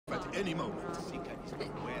any moment.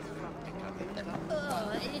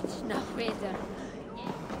 Oh, it's not weather.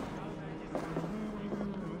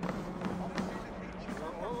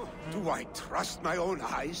 Do I trust my own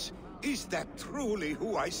eyes? Is that truly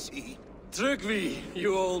who I see? Trygvi,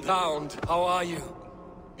 you old hound, how are you?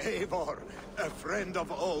 Eivor, a friend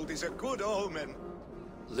of old is a good omen.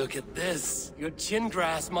 Look at this. Your chin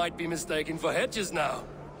grass might be mistaken for hedges now.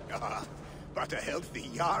 Ah, but a healthy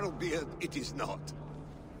Jarl beard it is not.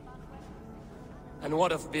 And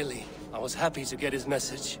what of Billy? I was happy to get his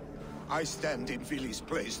message. I stand in Vili's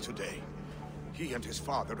place today. He and his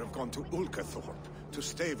father have gone to Ulkathorpe to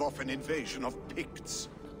stave off an invasion of Picts.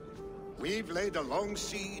 We've laid a long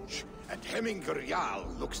siege, and Hemminger Jarl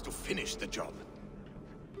looks to finish the job.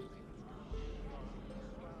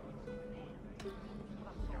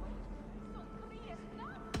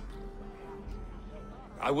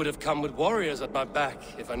 I would have come with warriors at my back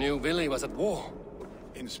if I knew Vili was at war.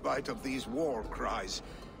 In spite of these war cries,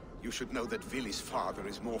 you should know that Vili's father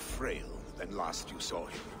is more frail than last you saw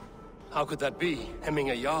him. How could that be?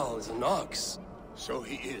 Hemminger Jarl is an ox. So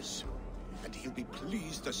he is. And he'll be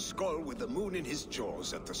pleased to skull with the moon in his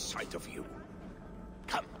jaws at the sight of you.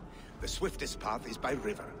 Come, the swiftest path is by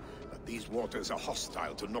river, but these waters are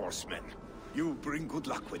hostile to Norsemen. You bring good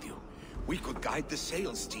luck with you. We could guide the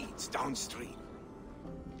sail steeds downstream.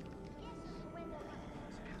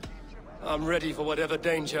 I'm ready for whatever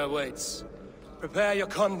danger awaits. Prepare your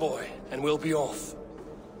convoy, and we'll be off.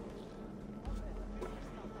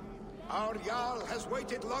 Our Jarl has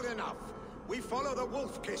waited long enough. We follow the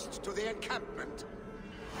Wolf-Kist to the encampment.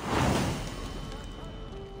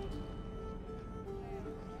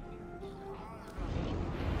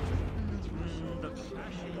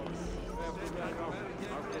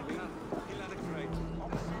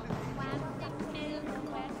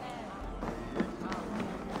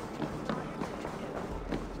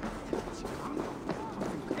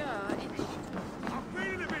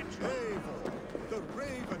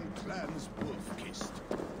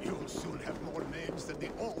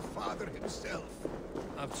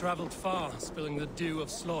 I've traveled far, spilling the dew of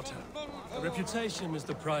slaughter. A reputation is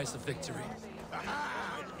the price of victory.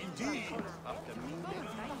 Aha! Indeed!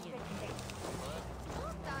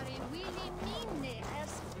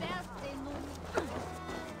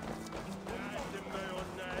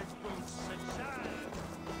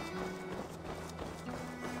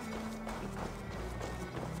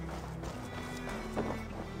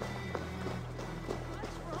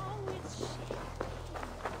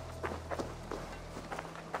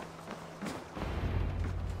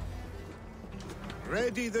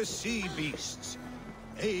 Ready the sea beasts.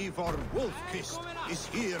 Eivor Wolf-Kist is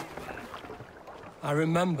here. I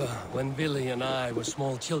remember when Billy and I were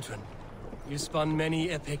small children. You spun many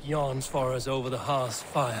epic yarns for us over the hearth's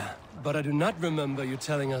fire. But I do not remember you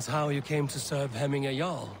telling us how you came to serve Hemminger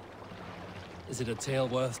Jarl. Is it a tale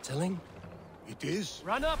worth telling? It is.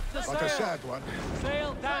 Run up the sail! But a sad one.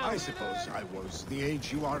 Sail down! I suppose I was the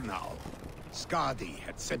age you are now. Skadi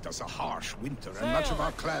had sent us a harsh winter, and much of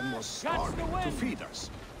our clan was starving to feed us.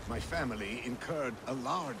 My family incurred a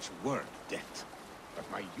large work debt,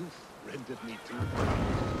 but my youth rendered me too proud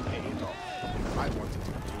to pay it off. I wanted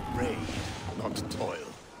to raid, not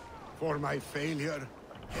toil. For my failure...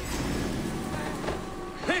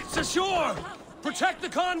 Hits ashore! Protect the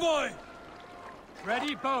convoy!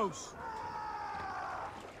 Ready, bows!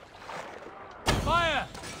 Fire!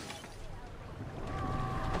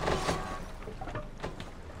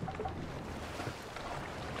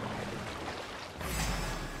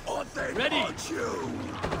 Ready! You.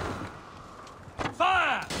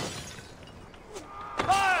 Fire!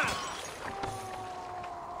 Fire!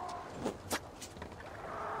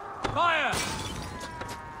 Fire!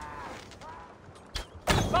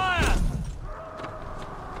 Fire!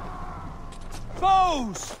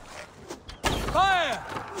 Bows! Fire!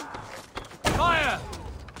 Fire!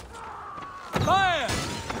 Fire!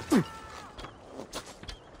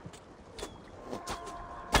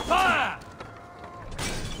 Fire!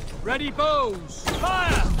 Ready, bows!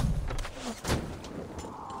 Fire!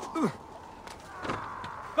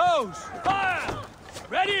 Bows! Fire!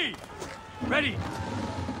 Ready! Ready!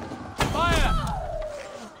 Fire!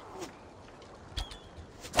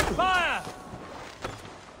 Fire!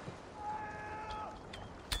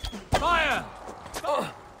 Fire!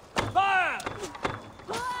 Fire!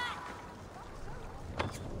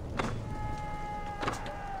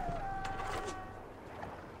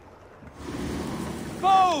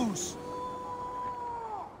 Bows!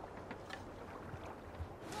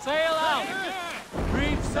 Sail out!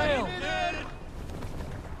 Reef sail!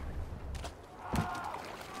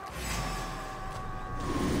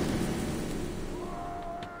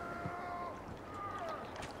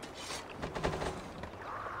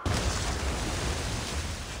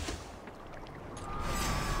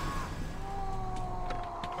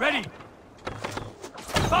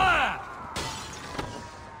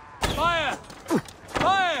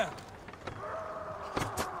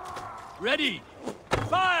 Ready!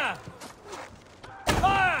 Fire!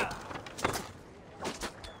 Fire!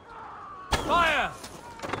 Fire!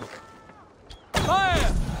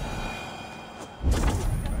 Fire!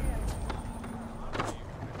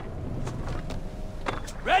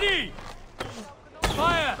 Ready!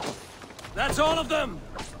 Fire! That's all of them!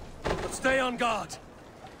 But stay on guard.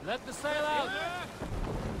 Let the sail out!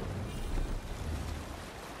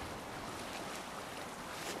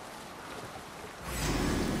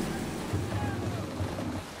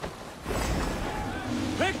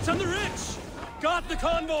 Picked on the rich! Guard the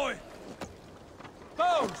convoy!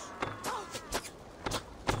 Bows!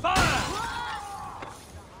 Fire!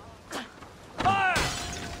 Fire!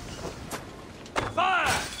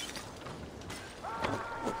 Fire!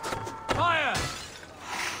 Fire!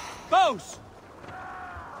 Bows!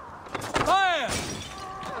 Fire!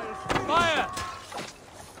 Fire!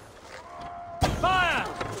 Fire!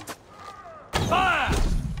 Fire!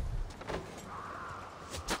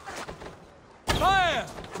 Fire!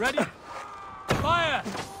 Ready? Fire!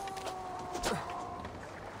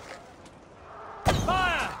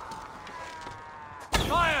 Fire!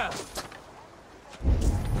 Fire!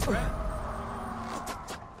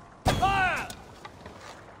 Fire!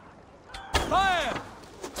 Fire!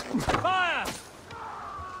 Fire!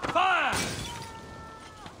 Fire!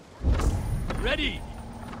 Ready!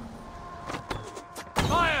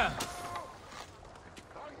 Fire!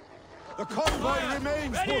 The convoy Fire!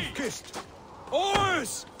 remains, Ready! Wolf-Kissed.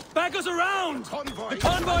 Oars! Back us around! Convoy The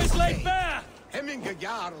convoy is laid stay. bare! Hemminge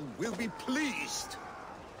Jarl will be pleased.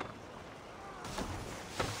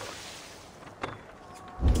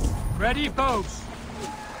 Ready, boats!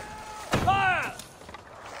 Fire!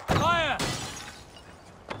 Fire!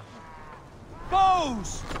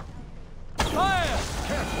 Bows! Fire!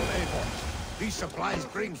 Careful, Eivor. These supplies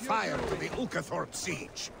bring fire to the Ukathorpe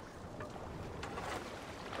siege.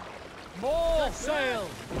 More sail!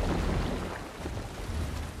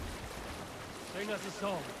 Sing us a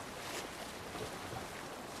song.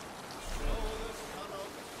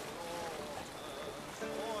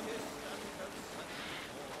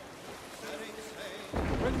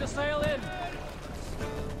 Bring the sail in!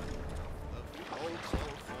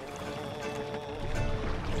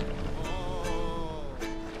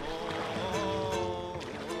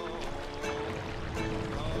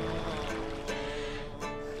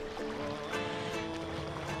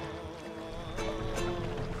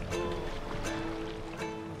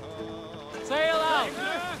 Sail out!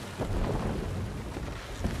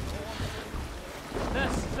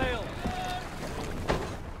 This sail!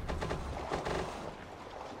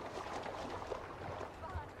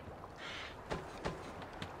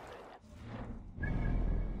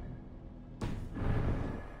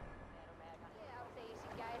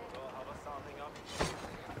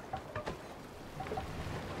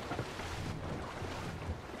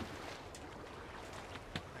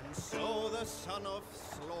 And so the son of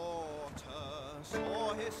slaughter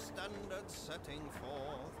saw his standard setting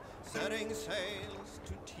forth, setting sails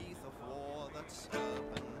to teeth of war, that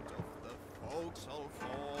serpent of the forecastle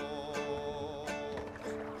fought.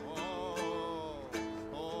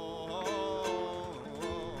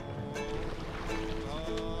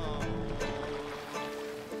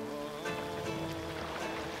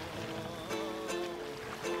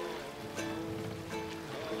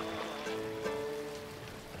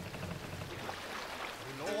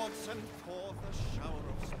 Lord sent forth a shower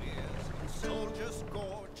of spears, and soldiers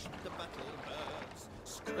gorged the battle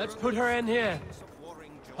birds. Let's put her in here.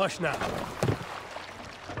 Hush now.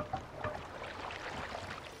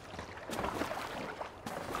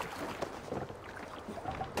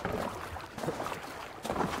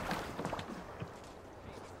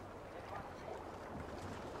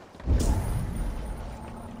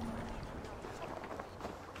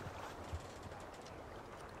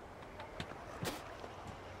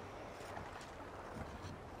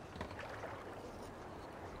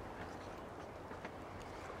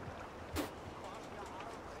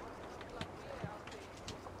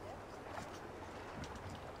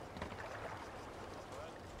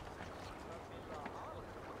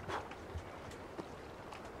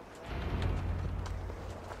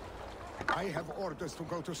 I have orders to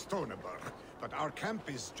go to Stoneberg, but our camp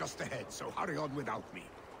is just ahead, so hurry on without me.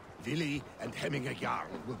 Vili and Hemminge Jarl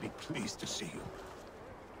will be pleased to see you.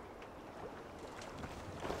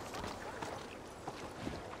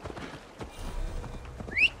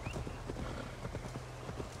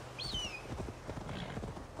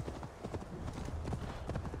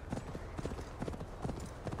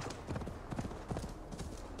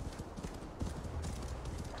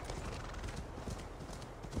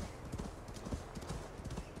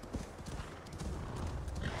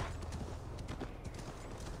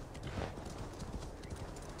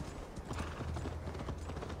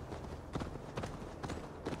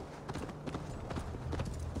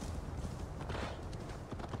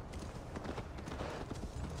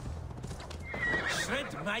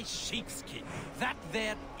 my sheepskin. That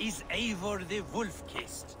there is Eivor the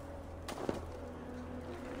Wolf-Kissed.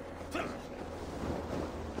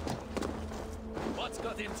 What's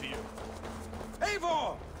got into you?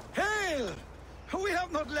 Eivor! Hail! We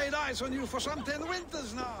have not laid eyes on you for some 10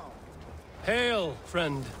 winters now. Hail,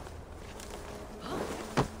 friend.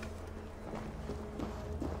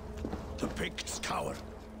 The Picts cower.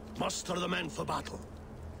 Muster the men for battle.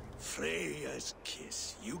 Freya's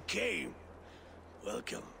kiss. You came.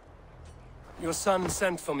 Welcome. Your son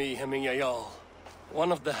sent for me, Hemingway Jarl.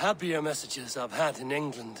 One of the happier messages I've had in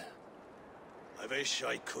England. I wish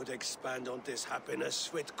I could expand on this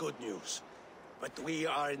happiness with good news. But we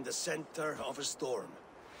are in the center of a storm.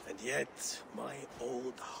 And yet, my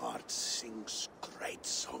old heart sings great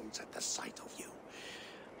songs at the sight of you.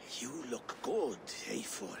 You look good,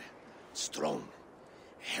 Eivor. Strong.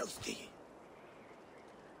 Healthy.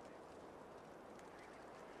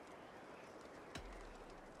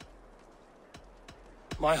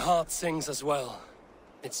 My heart sings as well.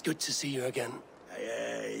 It's good to see you again.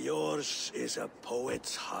 Yours is a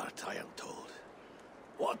poet's heart, I am told.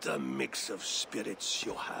 What a mix of spirits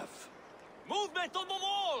you have. Movement on the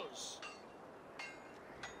walls!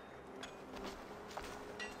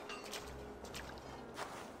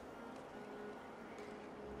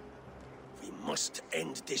 We must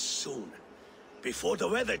end this soon, before the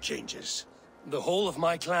weather changes. The whole of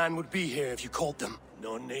my clan would be here if you called them.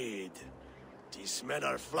 No need. These men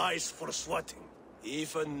are flies for swatting.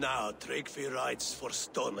 Even now, Tryggvi rides for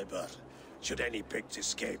Stonebur, should any Picts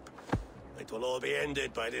escape. It will all be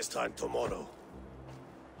ended by this time tomorrow.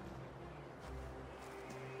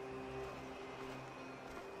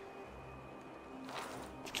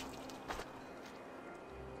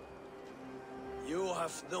 You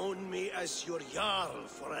have known me as your Jarl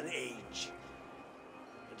for an age.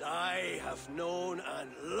 And I have known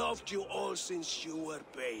and loved you all since you were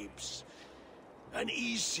babes. An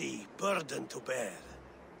easy burden to bear.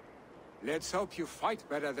 Let's hope you fight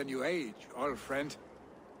better than you age, old friend.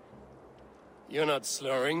 You're not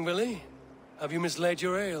slurring, Willie? Have you mislaid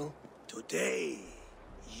your ale? Today,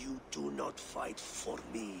 you do not fight for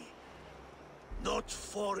me. Not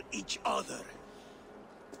for each other.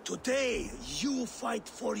 Today, you fight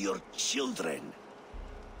for your children.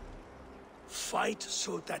 Fight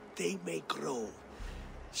so that they may grow.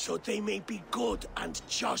 So they may be good and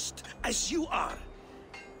just as you are.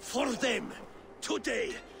 For them,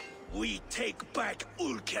 today, we take back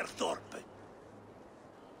Ulkerthorpe.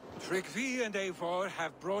 Tryggvi and Eivor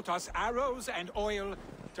have brought us arrows and oil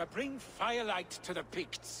to bring firelight to the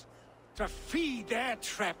Picts, to feed their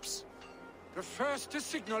traps. The first to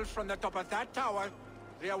signal from the top of that tower,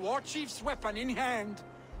 their war chief's weapon in hand,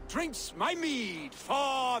 drinks my mead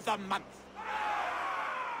for the month.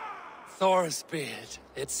 Thorsbeard,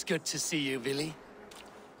 it's good to see you, Willie.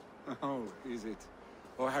 Oh, is it?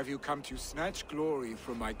 Or have you come to snatch glory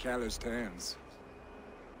from my calloused hands?